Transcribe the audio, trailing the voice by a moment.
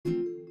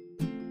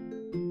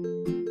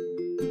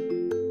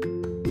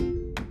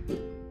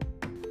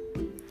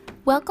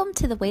Welcome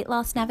to the Weight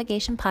Loss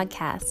Navigation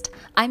Podcast.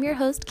 I'm your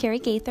host, Carrie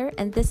Gaither,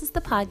 and this is the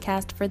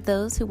podcast for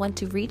those who want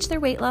to reach their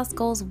weight loss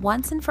goals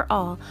once and for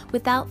all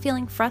without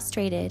feeling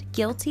frustrated,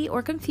 guilty,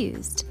 or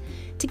confused.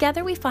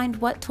 Together, we find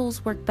what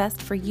tools work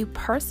best for you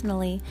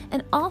personally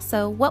and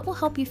also what will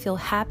help you feel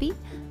happy,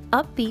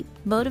 upbeat,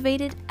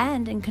 motivated,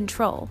 and in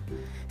control.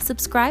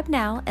 Subscribe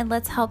now and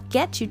let's help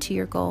get you to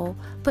your goal,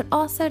 but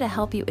also to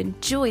help you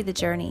enjoy the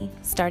journey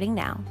starting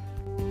now.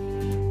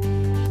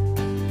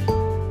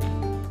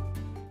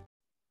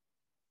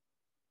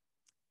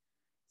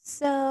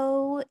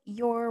 So,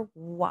 your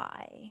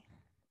why.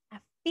 I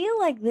feel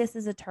like this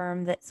is a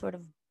term that sort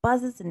of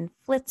buzzes and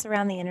flits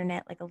around the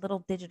internet like a little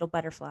digital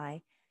butterfly.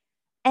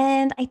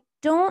 And I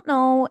don't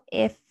know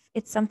if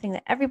it's something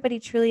that everybody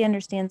truly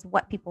understands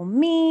what people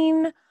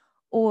mean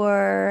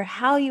or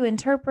how you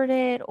interpret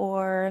it,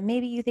 or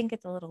maybe you think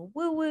it's a little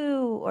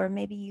woo-woo, or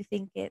maybe you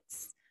think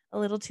it's a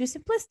little too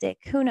simplistic.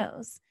 Who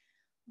knows?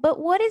 But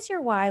what is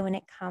your why when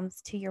it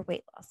comes to your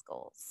weight loss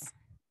goals?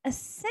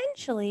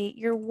 Essentially,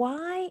 your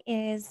why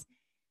is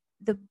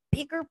the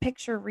bigger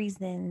picture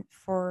reason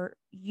for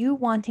you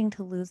wanting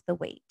to lose the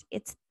weight.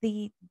 It's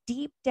the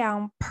deep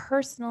down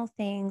personal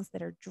things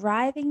that are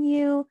driving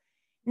you,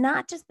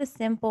 not just the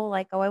simple,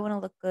 like, oh, I want to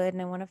look good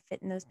and I want to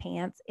fit in those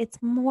pants. It's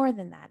more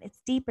than that.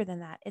 It's deeper than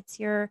that. It's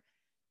your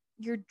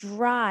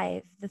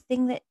drive, the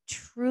thing that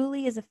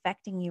truly is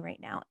affecting you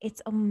right now.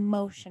 It's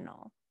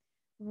emotional.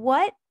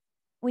 What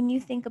When you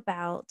think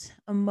about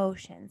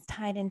emotions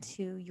tied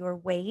into your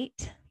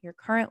weight, your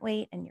current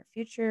weight and your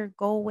future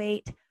goal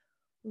weight,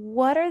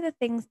 what are the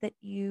things that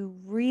you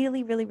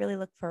really, really, really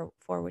look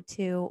forward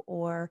to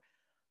or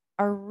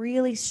are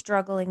really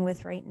struggling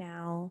with right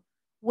now?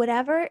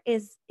 Whatever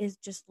is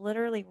just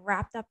literally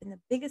wrapped up in the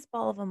biggest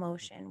ball of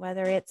emotion,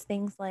 whether it's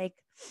things like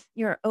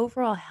your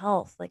overall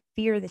health, like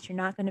fear that you're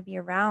not going to be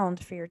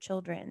around for your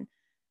children,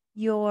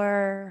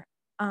 your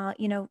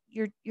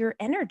your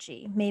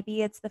energy.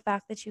 Maybe it's the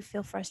fact that you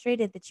feel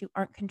frustrated that you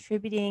aren't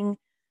contributing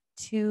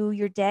to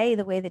your day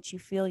the way that you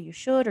feel you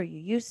should or you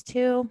used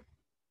to.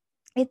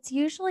 It's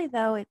usually,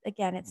 though,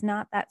 again, it's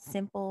not that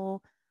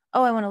simple,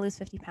 "Oh, I wanna lose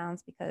 50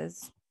 pounds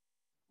because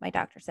my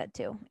doctor said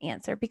to,"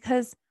 answer,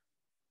 because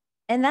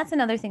and that's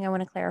another thing I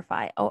wanna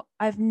clarify. Oh,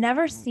 I've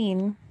never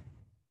seen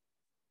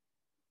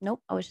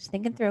nope, I was just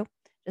thinking through,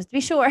 just to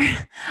be sure.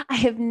 I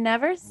have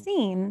never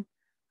seen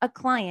a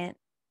client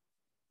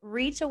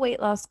reach a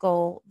weight loss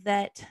goal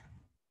that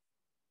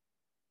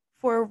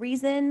for a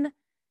reason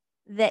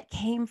that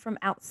came from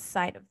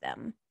outside of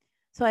them.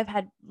 So I've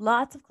had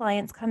lots of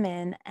clients come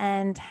in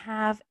and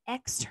have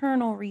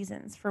external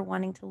reasons for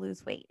wanting to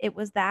lose weight. It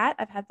was that,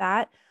 I've had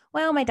that.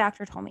 Well, my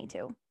doctor told me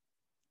to.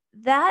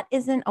 That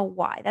isn't a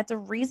why. That's a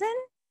reason.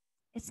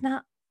 It's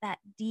not that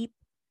deep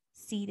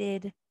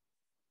seated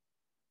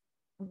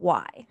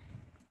why.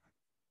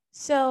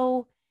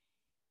 So,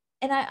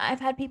 and I've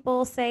had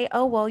people say,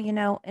 oh, well,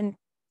 and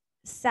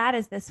sad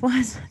as this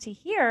was to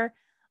hear,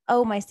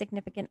 oh, my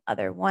significant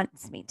other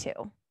wants me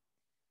to.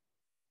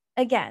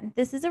 Again,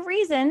 this is a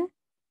reason.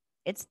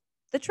 It's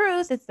the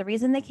truth. It's the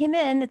reason they came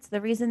in. It's the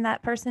reason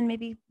that person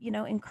maybe,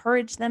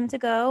 encouraged them to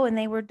go and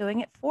they were doing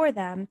it for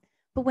them.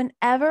 But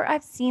whenever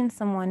I've seen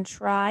someone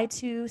try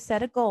to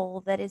set a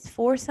goal that is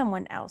for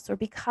someone else or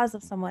because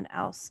of someone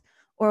else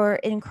or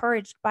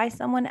encouraged by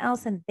someone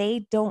else and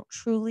they don't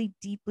truly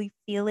deeply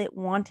feel it,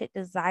 want it,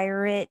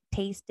 desire it,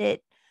 taste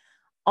it,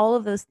 all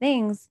of those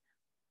things,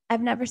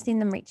 I've never seen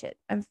them reach it.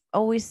 I've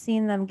always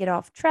seen them get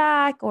off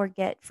track or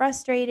get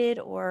frustrated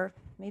or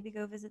maybe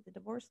go visit the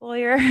divorce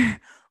lawyer,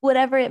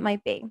 whatever it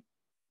might be.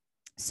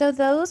 So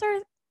those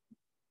are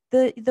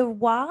the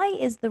why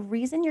is the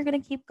reason you're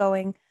going to keep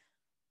going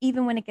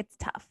even when it gets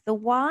tough. The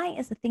why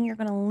is the thing you're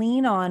going to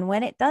lean on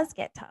when it does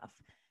get tough.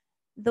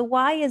 The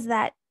why is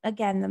that,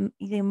 again,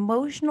 the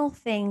emotional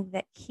thing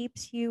that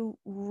keeps you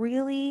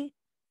really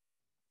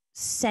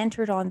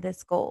centered on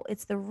this goal.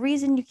 It's the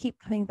reason you keep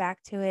coming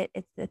back to it.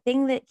 It's the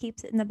thing that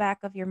keeps it in the back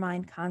of your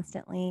mind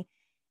constantly.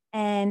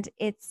 And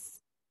it's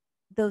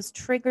those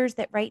triggers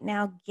that right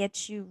now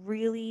get you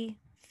really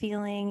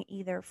feeling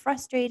either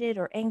frustrated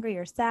or angry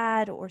or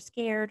sad or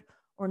scared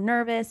or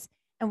nervous.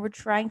 And we're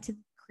trying to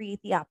create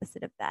the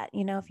opposite of that.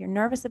 If you're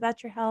nervous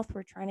about your health,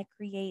 we're trying to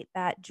create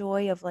that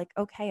joy of like,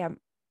 okay, I'm,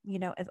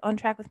 as on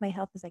track with my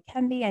health as I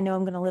can be. I know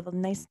I'm going to live a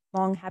nice,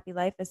 long, happy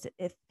life as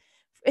if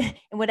in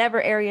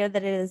whatever area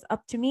that it is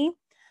up to me.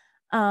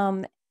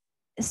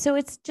 So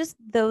it's just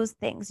those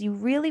things. You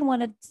really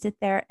want to sit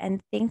there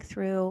and think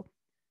through,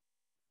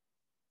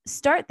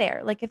 start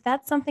there. Like if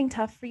that's something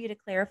tough for you to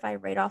clarify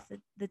right off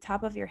the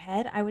top of your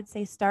head, I would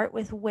say start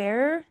with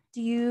where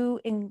do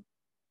you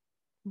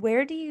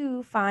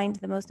find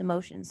the most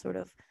emotions sort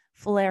of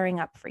flaring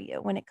up for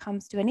you when it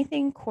comes to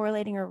anything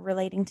correlating or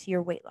relating to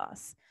your weight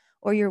loss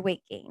or your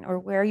weight gain or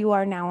where you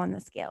are now on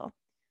the scale?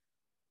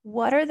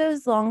 What are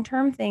those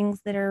long-term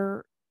things that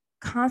are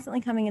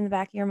constantly coming in the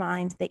back of your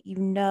mind that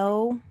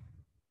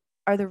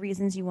are the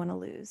reasons you want to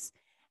lose?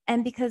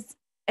 And because,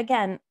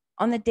 again,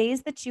 on the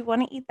days that you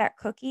want to eat that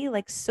cookie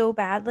like so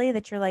badly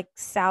that you're like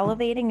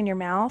salivating in your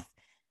mouth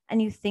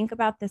and you think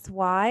about this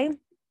why,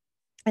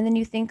 and then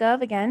you think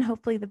of, again,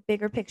 hopefully the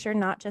bigger picture,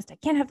 not just, I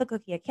can't have the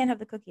cookie, I can't have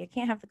the cookie, I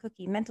can't have the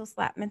cookie, mental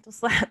slap, mental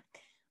slap.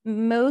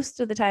 Most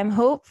of the time,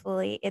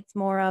 hopefully, it's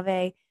more of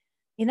a,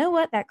 you know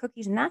what, that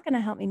cookie's not going to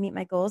help me meet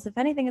my goals. If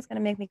anything, it's going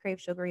to make me crave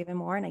sugar even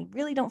more. And I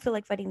really don't feel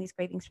like fighting these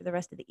cravings for the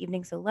rest of the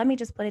evening. So let me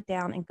just put it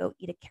down and go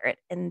eat a carrot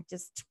and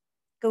just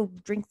go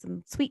drink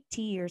some sweet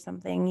tea or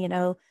something,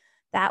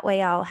 that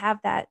way I'll have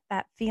that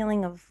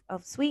feeling of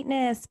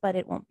sweetness, but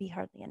it won't be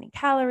hardly any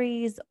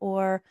calories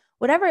or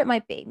whatever it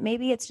might be.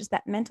 Maybe it's just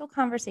that mental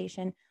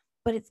conversation,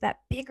 but it's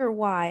that bigger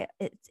why.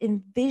 It's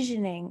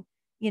envisioning,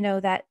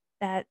 that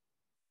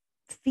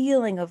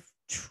feeling of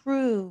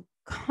true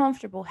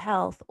comfortable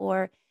health,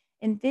 or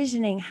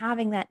envisioning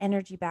having that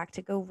energy back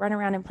to go run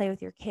around and play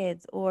with your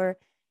kids, or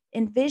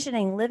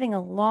envisioning living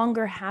a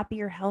longer,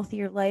 happier,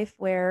 healthier life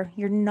where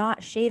you're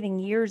not shaving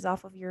years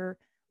off of your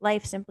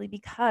life simply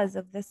because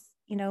of this,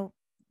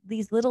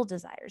 these little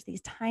desires,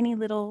 these tiny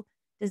little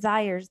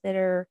desires that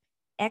are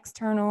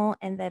external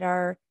and that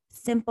are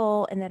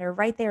simple and that are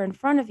right there in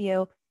front of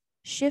you.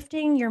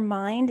 Shifting your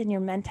mind and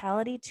your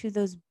mentality to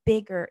those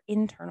bigger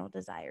internal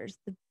desires,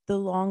 the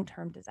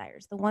long-term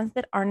desires, the ones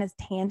that aren't as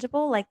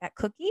tangible, like that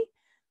cookie.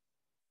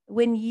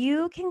 When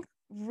you can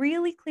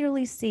really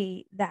clearly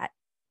see that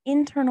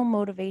internal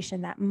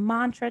motivation, that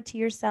mantra to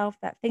yourself,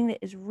 that thing that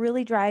is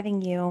really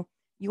driving you,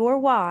 your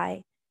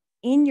why,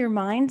 in your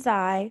mind's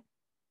eye,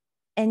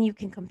 and you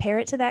can compare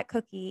it to that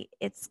cookie,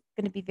 it's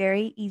going to be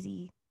very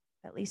easy,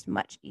 at least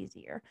much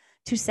easier,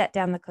 to set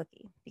down the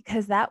cookie,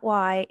 because that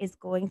why is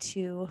going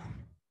to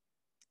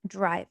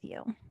drive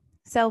you.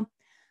 So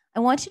I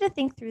want you to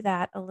think through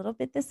that a little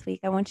bit this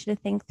week. I want you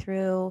to think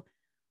through,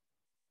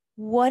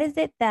 what is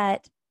it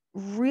that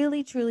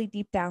really, truly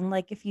deep down,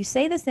 like if you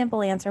say the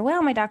simple answer,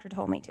 well, my doctor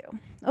told me to.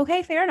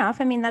 Okay, fair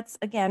enough. I mean, that's,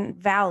 again,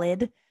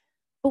 valid.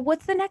 But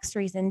what's the next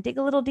reason? Dig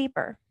a little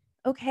deeper.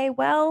 Okay,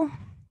 well,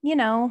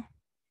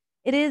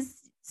 it is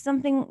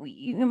something,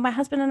 my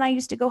husband and I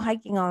used to go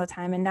hiking all the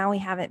time, and now we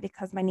haven't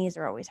because my knees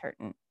are always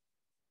hurting.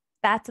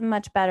 That's a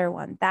much better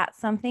one. That's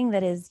something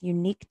that is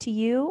unique to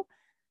you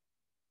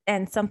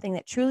and something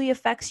that truly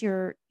affects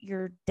your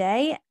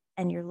day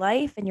and your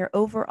life and your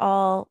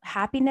overall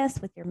happiness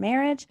with your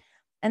marriage.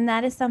 And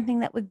that is something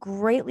that would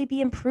greatly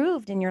be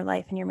improved in your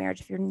life and your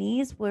marriage if your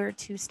knees were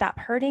to stop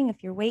hurting,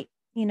 if your weight,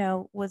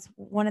 was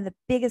one of the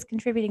biggest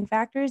contributing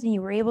factors, and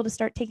you were able to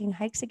start taking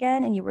hikes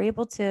again, and you were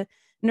able to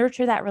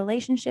nurture that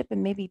relationship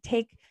and maybe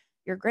take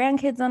your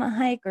grandkids on a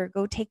hike, or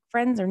go take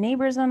friends or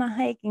neighbors on a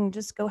hike and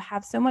just go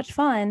have so much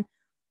fun.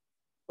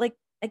 Like,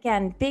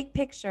 again, big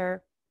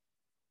picture,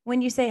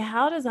 when you say,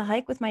 how does a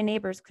hike with my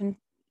neighbors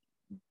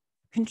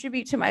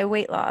contribute to my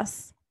weight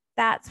loss?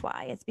 That's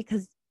why. It's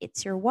because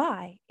it's your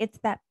why. It's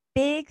that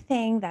big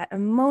thing, that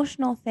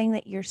emotional thing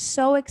that you're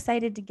so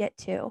excited to get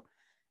to.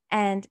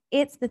 And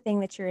it's the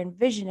thing that you're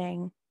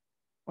envisioning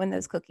when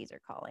those cookies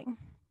are calling.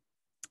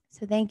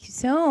 So thank you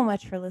so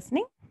much for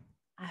listening.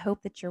 I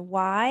hope that your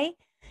why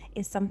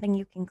is something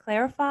you can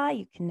clarify,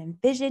 you can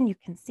envision, you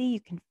can see, you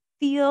can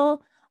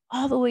feel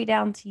all the way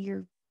down to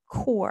your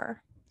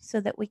core, so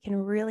that we can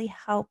really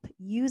help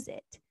use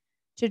it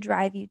to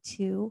drive you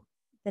to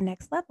the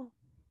next level.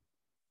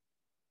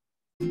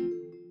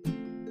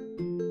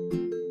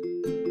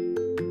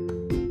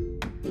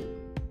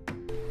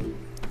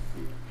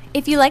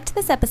 If you liked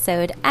this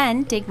episode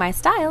and dig my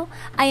style,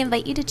 I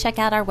invite you to check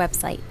out our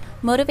website,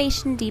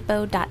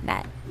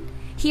 motivationdepot.net.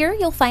 Here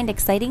you'll find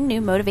exciting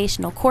new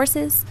motivational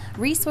courses,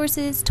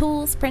 resources,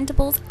 tools,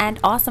 printables, and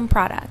awesome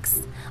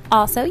products.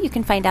 Also, you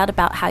can find out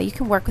about how you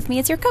can work with me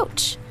as your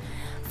coach.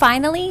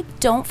 Finally,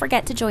 don't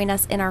forget to join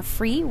us in our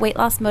free Weight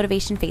Loss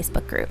Motivation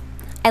Facebook group.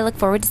 I look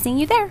forward to seeing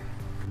you there.